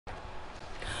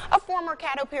A former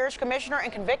Caddo Parish commissioner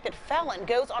and convicted felon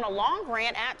goes on a long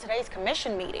rant at today's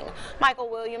commission meeting. Michael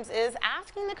Williams is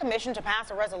asking the commission to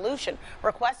pass a resolution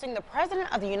requesting the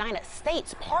President of the United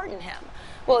States pardon him.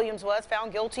 Williams was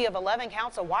found guilty of 11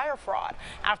 counts of wire fraud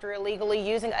after illegally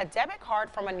using a debit card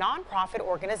from a nonprofit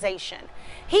organization.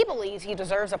 He believes he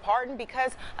deserves a pardon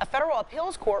because a federal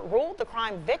appeals court ruled the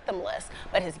crime victimless,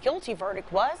 but his guilty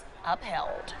verdict was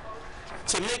upheld.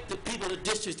 To make the people of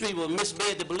District 3 were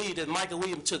misled to believe that Michael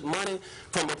Williams took money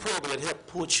from a program that helped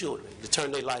poor children to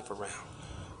turn their life around.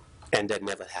 And that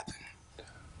never happened.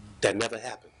 That never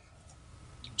happened.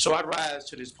 So I rise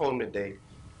to this podium today,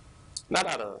 not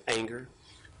out of anger,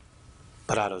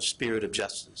 but out of a spirit of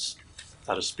justice,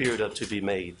 out of a spirit of to be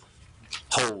made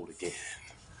whole again.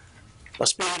 A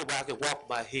spirit where I can walk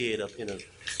my head up in a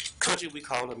country we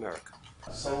call America.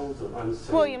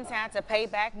 Williams had to pay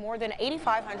back more than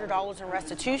 $8,500 in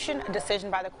restitution. A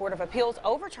decision by the Court of Appeals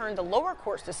overturned the lower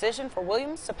court's decision for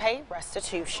Williams to pay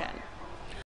restitution.